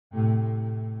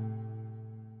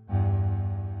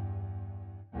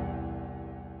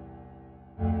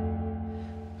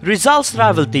Rizal's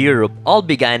travel to Europe all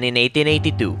began in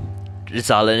 1882.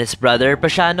 Rizal and his brother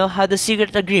Pasiano had a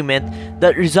secret agreement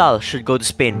that Rizal should go to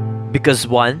Spain because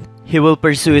 1. He will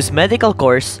pursue his medical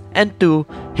course and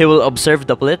 2. He will observe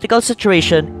the political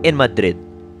situation in Madrid.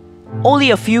 Only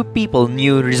a few people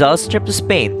knew Rizal's trip to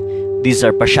Spain. These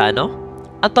are Pasiano,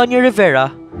 Antonio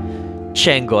Rivera,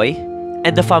 Chengoy,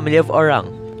 and the family of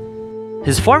Orang.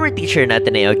 His former teacher in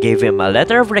Ateneo gave him a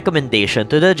letter of recommendation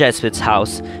to the Jesuits'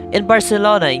 house in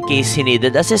Barcelona in case he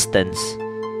needed assistance.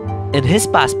 In his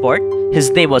passport,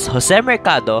 his name was Jose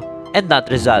Mercado and not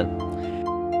Rizal.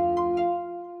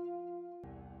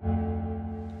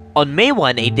 On May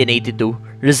 1, 1882,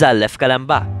 Rizal left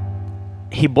Calamba.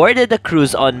 He boarded a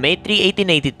cruise on May 3,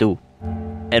 1882,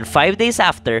 and 5 days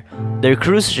after, their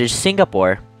cruise reached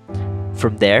Singapore.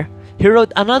 From there, he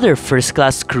rode another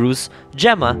first-class cruise,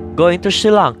 Jenna, going to Sri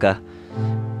Lanka,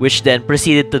 which then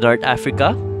proceeded to North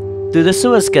Africa, to the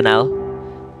Suez Canal,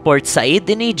 Port Said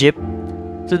in Egypt,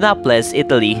 to Naples,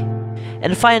 Italy,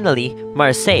 and finally,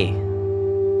 Marseille.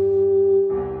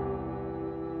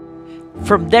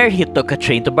 From there, he took a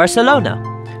train to Barcelona.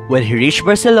 When he reached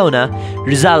Barcelona,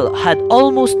 Rizal had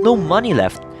almost no money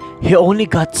left. He only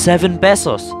got 7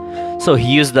 pesos. So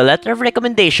he used the letter of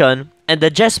recommendation and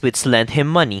the Jesuits lent him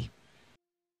money.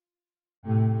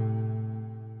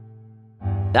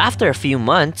 After a few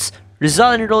months,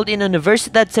 Rizal enrolled in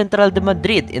Universidad Central de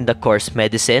Madrid in the course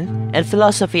Medicine and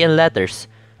Philosophy and Letters.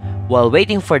 While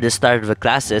waiting for the start of the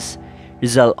classes,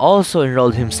 Rizal also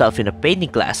enrolled himself in a painting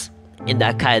class in the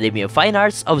Academy of Fine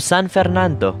Arts of San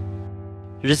Fernando.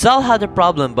 Rizal had a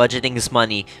problem budgeting his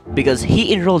money because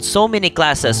he enrolled so many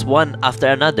classes one after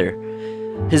another.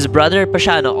 His brother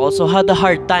Pasiano also had a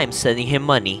hard time sending him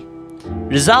money.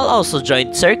 Rizal also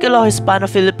joined Círculo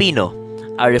Hispano-Filipino,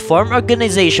 a reform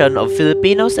organization of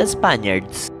Filipinos and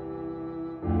Spaniards.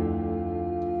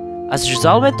 As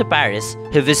Rizal went to Paris,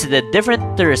 he visited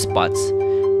different tourist spots.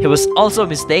 He was also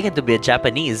mistaken to be a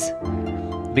Japanese.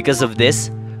 Because of this,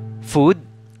 food,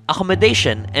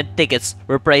 accommodation, and tickets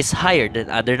were priced higher than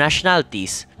other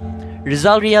nationalities.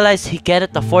 Rizal realized he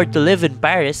cannot afford to live in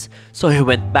Paris, so he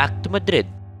went back to Madrid.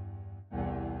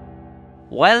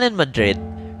 While in Madrid,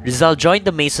 Rizal joined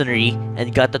the Masonry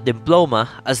and got a diploma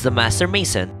as the Master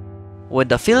Mason. When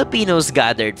the Filipinos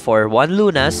gathered for Juan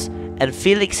Luna's and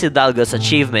Felix Hidalgo's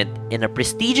achievement in a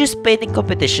prestigious painting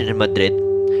competition in Madrid,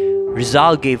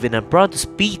 Rizal gave an impromptu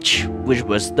speech, which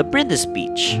was the Brindis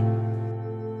speech.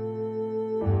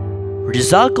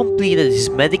 Rizal completed his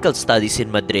medical studies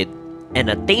in Madrid and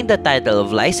attained the title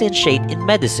of licentiate in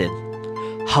medicine.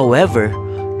 However,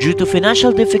 due to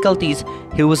financial difficulties,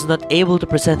 he was not able to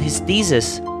present his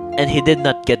thesis, and he did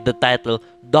not get the title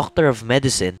Doctor of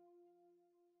Medicine.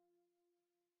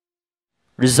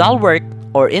 Rizal worked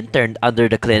or interned under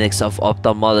the clinics of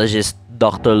ophthalmologist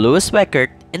Dr. Louis Weckert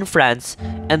in France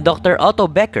and Dr. Otto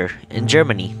Becker in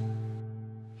Germany.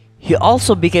 He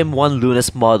also became Juan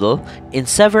Luna's model in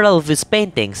several of his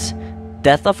paintings,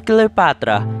 Death of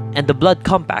Cleopatra and The Blood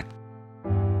Compact.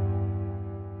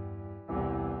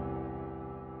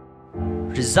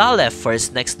 Rizal left for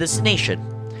his next destination,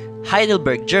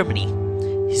 Heidelberg, Germany.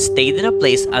 He stayed in a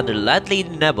place under landlady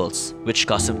Nebels, which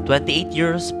cost him 28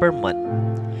 euros per month.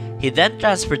 He then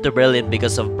transferred to Berlin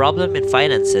because of problem in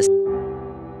finances.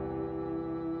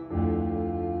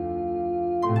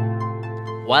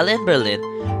 While in Berlin,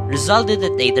 Rizal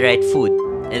didn't eat the right food,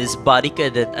 and his body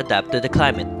couldn't adapt to the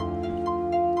climate.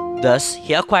 Thus,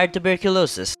 he acquired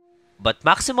tuberculosis. But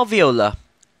Maximo Viola,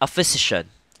 a physician,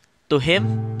 to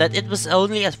him that it was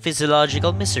only a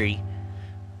physiological misery.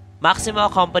 Maximo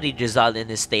accompanied Rizal in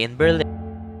his stay in Berlin.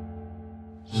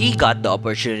 He got the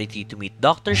opportunity to meet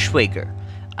Dr. Schweger,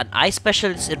 an eye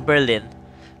specialist in Berlin,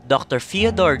 Dr.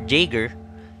 Fyodor Jaeger,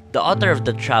 the author of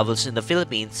the Travels in the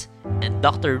Philippines, and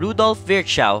Dr. Rudolf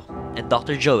Virchow and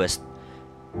Dr. Joest,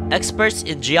 experts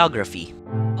in geography.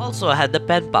 Also had the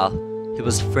pen pal. He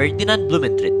was Ferdinand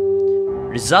Blumentritt.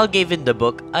 Rizal gave him the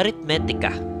book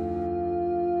Arithmetica.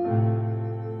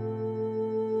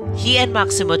 He and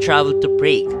Maximo traveled to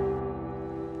Prague,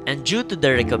 and due to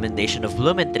the recommendation of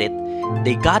Blumentritt,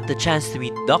 they got the chance to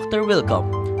meet Dr.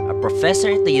 Wilcom, a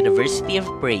professor at the University of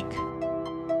Prague.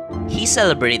 He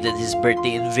celebrated his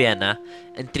birthday in Vienna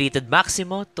and treated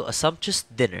Maximo to a sumptuous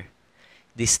dinner.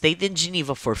 They stayed in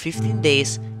Geneva for 15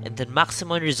 days, and then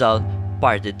Maximo and Rizal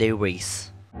parted their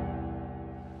ways.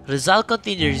 Rizal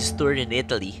continued his tour in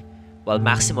Italy, while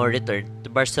Maximo returned to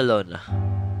Barcelona.